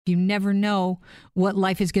You never know what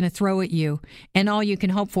life is going to throw at you. And all you can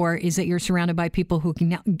hope for is that you're surrounded by people who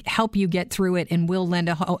can help you get through it and will lend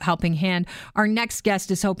a helping hand. Our next guest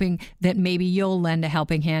is hoping that maybe you'll lend a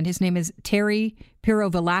helping hand. His name is Terry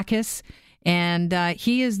Pirovalakis, and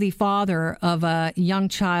he is the father of a young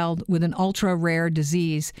child with an ultra-rare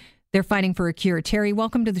disease. They're fighting for a cure. Terry,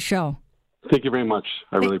 welcome to the show. Thank you very much.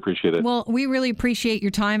 I really appreciate it. Well, we really appreciate your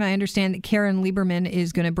time. I understand that Karen Lieberman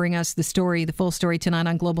is going to bring us the story, the full story tonight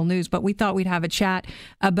on Global News, but we thought we'd have a chat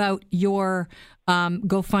about your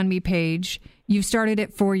GoFundMe page. You've started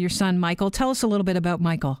it for your son, Michael. Tell us a little bit about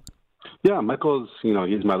Michael. Yeah, Michael's,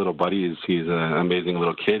 he's my little buddy. He's an amazing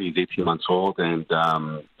little kid. He's 18 months old, and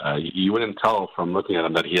you wouldn't tell from looking at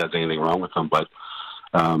him that he has anything wrong with him, but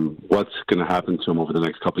what's going to happen to him over the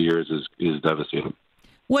next couple of years is devastating.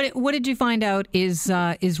 What did you find out is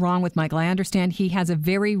wrong with Michael? I understand he has a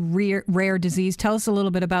very rare disease. Tell us a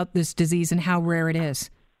little bit about this disease and how rare it is.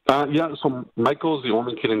 So Michael's the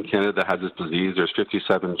only kid in Canada that has this disease. There's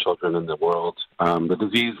 57 children in the world. The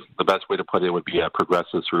disease, the best way to put it would be a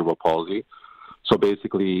progressive cerebral palsy. So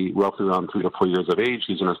basically, roughly around 3 to 4 years of age,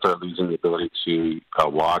 he's going to start losing the ability to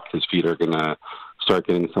walk. His feet are going to start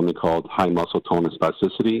getting something called high muscle tone and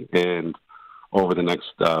spasticity, and over the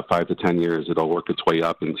next 5 to 10 years, it'll work its way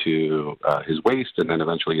up into his waist and then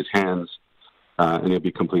eventually his hands, and he'll be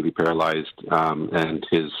completely paralyzed, and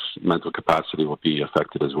his mental capacity will be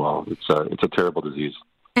affected as well. It's a terrible disease.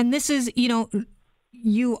 And this is,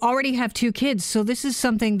 you already have 2 kids, so this is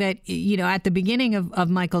something that, at the beginning of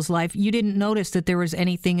Michael's life, you didn't notice that there was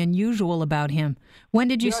anything unusual about him. When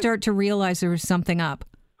did you start to realize there was something up?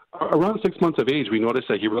 Around 6 months of age, we noticed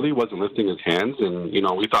that he really wasn't lifting his hands, and,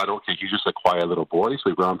 we thought, okay, he's just a quiet little boy, so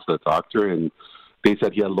we brought him to the doctor, and they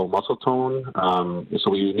said he had low muscle tone,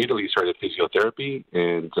 so we immediately started physiotherapy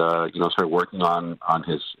and, started working on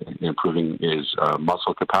his, improving his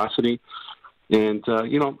muscle capacity, and,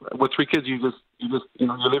 with 3 kids, you just,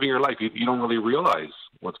 you're living your life, you don't really realize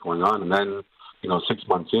what's going on, and then, 6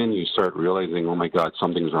 months in, you start realizing, oh my God,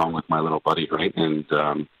 something's wrong with my little buddy, right, and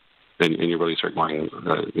you really start going,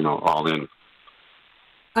 all in.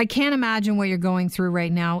 I can't imagine what you're going through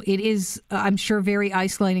right now. It is, I'm sure, very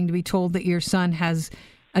isolating to be told that your son has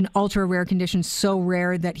an ultra-rare condition, so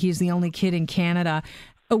rare that he's the only kid in Canada.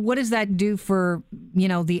 What does that do for,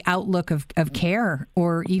 the outlook of care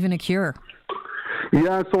or even a cure?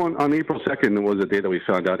 Yeah, so on April 2nd was the day that we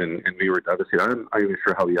found out, and we were devastated. I'm not even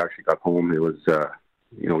sure how we actually got home. It was,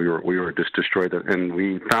 we were just destroyed. And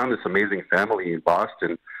we found this amazing family in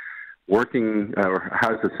Boston working or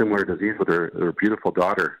has a similar disease with her beautiful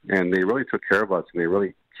daughter, and they really took care of us and they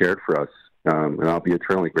really cared for us, and I'll be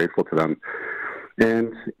eternally grateful to them.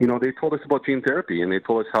 And they told us about gene therapy, and they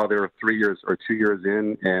told us how they were 3 years or 2 years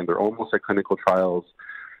in, and they're almost at clinical trials,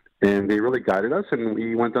 and they really guided us. And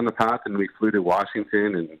we went down the path, and we flew to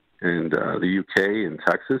Washington and the UK and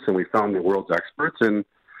Texas, and we found the world's experts, and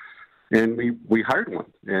we hired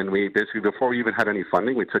one. And we basically, before we even had any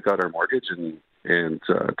funding, we took out our mortgage and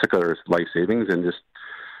took out our life savings and just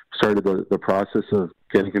started the process of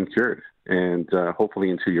getting him cured. And hopefully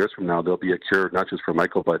in 2 years from now, there'll be a cure, not just for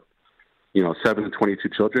Michael, but, 7 to 22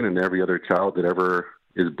 children and every other child that ever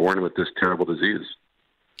is born with this terrible disease.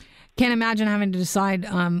 Can't imagine having to decide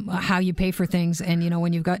how you pay for things. And,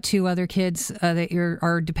 when you've got 2 other kids that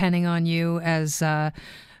are depending on you as a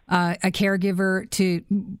caregiver to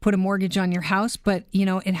put a mortgage on your house, but,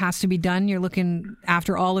 it has to be done. You're looking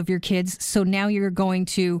after all of your kids. So now you're going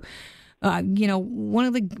to, one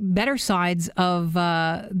of the better sides of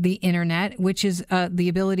the internet, which is the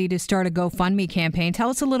ability to start a GoFundMe campaign. Tell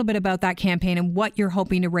us a little bit about that campaign and what you're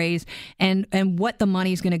hoping to raise and what the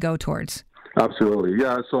money is going to go towards. Absolutely.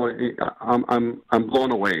 Yeah. So I'm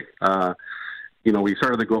blown away. We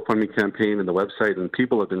started the GoFundMe campaign and the website, and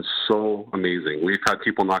people have been so amazing. We've had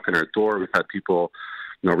people knock on our door. We've had people,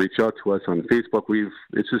 reach out to us on Facebook.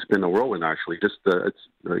 It's just been a whirlwind, actually. It's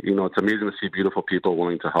amazing to see beautiful people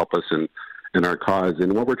willing to help us in our cause.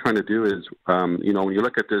 And what we're trying to do is, when you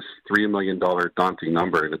look at this $3 million daunting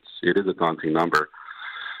number, and it is a daunting number.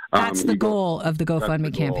 That's the goal of the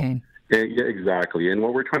GoFundMe campaign. Yeah, exactly. And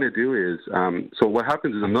what we're trying to do is, so what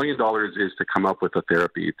happens is $1 million is to come up with a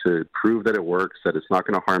therapy to prove that it works, that it's not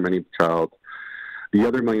going to harm any child. The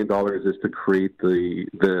other $1 million is to create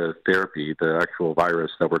the therapy, the actual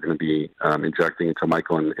virus that we're going to be injecting into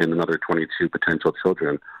Michael and another 22 potential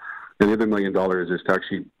children. And the other $1 million is to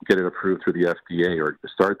actually get it approved through the FDA or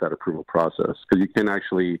start that approval process, because you can't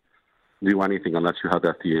actually do anything unless you have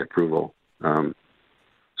FDA approval.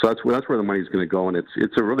 So that's where the money's going to go, and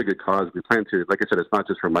it's a really good cause. We plan to, like I said, it's not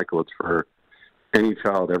just for Michael; it's for any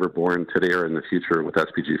child ever born today or in the future with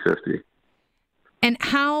SPG 50. And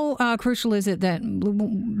how crucial is it that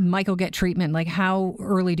Michael get treatment? Like, how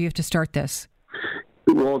early do you have to start this?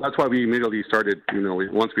 Well, that's why we immediately started.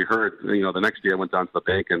 Once we heard, the next day I went down to the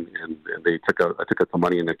bank and they I took out some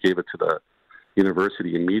money and I gave it to the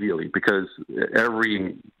university immediately, because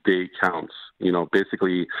every day counts.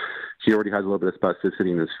 Basically, he already has a little bit of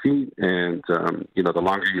spasticity in his feet, and the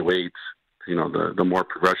longer you wait, the more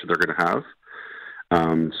progression they're going to have.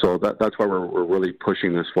 So that's why we're really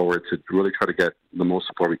pushing this forward, to really try to get the most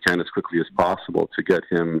support we can as quickly as possible to get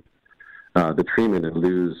him the treatment and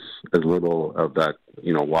lose as little of that,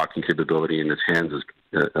 walking capability in his hands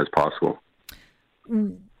as possible.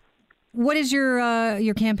 What is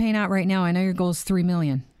your campaign at right now? I know your goal is 3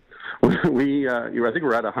 million. I think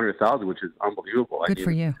we're at 100,000, which is unbelievable. Good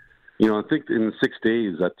for you. I think in 6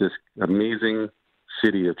 days that this amazing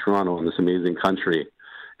city of Toronto and this amazing country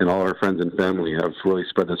and all our friends and family have really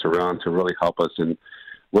spread this around to really help us, and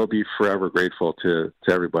we'll be forever grateful to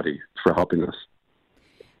everybody for helping us.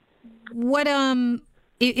 What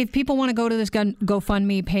if people want to go to this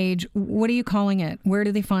GoFundMe page, what are you calling it? Where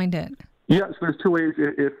do they find it? Yeah, so there's two ways.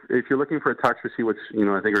 If you're looking for a tax receipt, which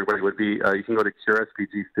I think everybody would be, you can go to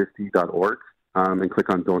curespg50.org and click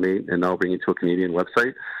on donate, and that'll bring you to a Canadian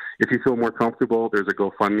website. If you feel more comfortable, there's a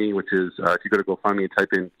GoFundMe, which is if you go to GoFundMe and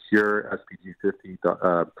type in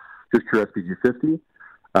curespg50, just curespg50,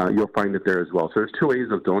 you'll find it there as well. So there's two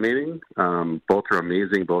ways of donating. Both are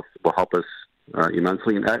amazing. Both will help us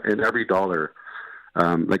immensely, and every dollar,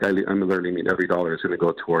 I'm learning, every dollar is going to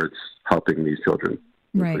go towards helping these children,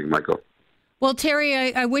 including Michael. Well,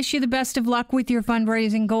 Terry, I wish you the best of luck with your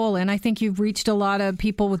fundraising goal, and I think you've reached a lot of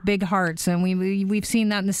people with big hearts, and we've seen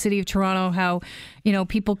that in the city of Toronto, how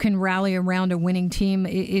people can rally around a winning team.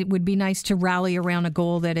 It would be nice to rally around a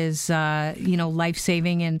goal that is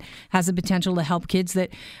life-saving and has the potential to help kids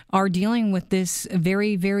that are dealing with this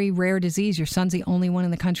very, very rare disease. Your son's the only one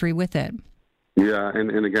in the country with it. Yeah,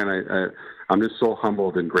 and again, I'm just so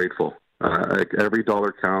humbled and grateful. Every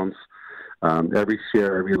dollar counts. Every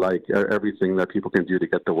share, every like, everything that people can do to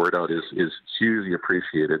get the word out is hugely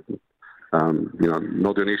appreciated.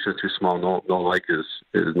 No donation is too small. No like is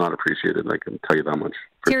not appreciated. I can tell you that much.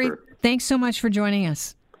 Terry, sure. Thanks so much for joining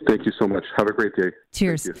us. Thank you so much. Have a great day.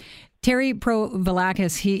 Cheers. Terry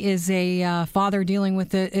Provilakis, he is a father dealing with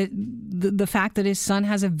the fact that his son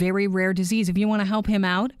has a very rare disease. If you want to help him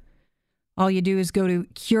out, all you do is go to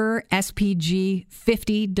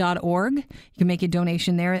curespg50.org. You can make a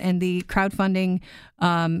donation there. And the crowdfunding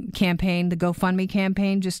campaign, the GoFundMe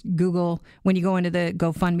campaign, just Google, when you go into the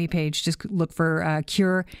GoFundMe page, just look for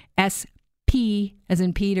Cure SP as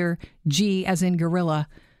in Peter, G as in Gorilla,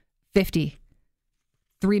 50.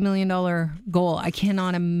 $3 million goal. I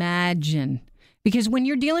cannot imagine. Because when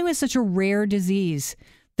you're dealing with such a rare disease,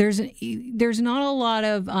 there's not a lot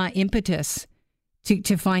of impetus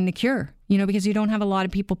to find the cure, because you don't have a lot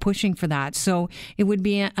of people pushing for that. So it would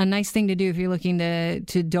be a nice thing to do if you're looking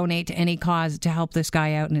to donate to any cause to help this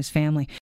guy out and his family.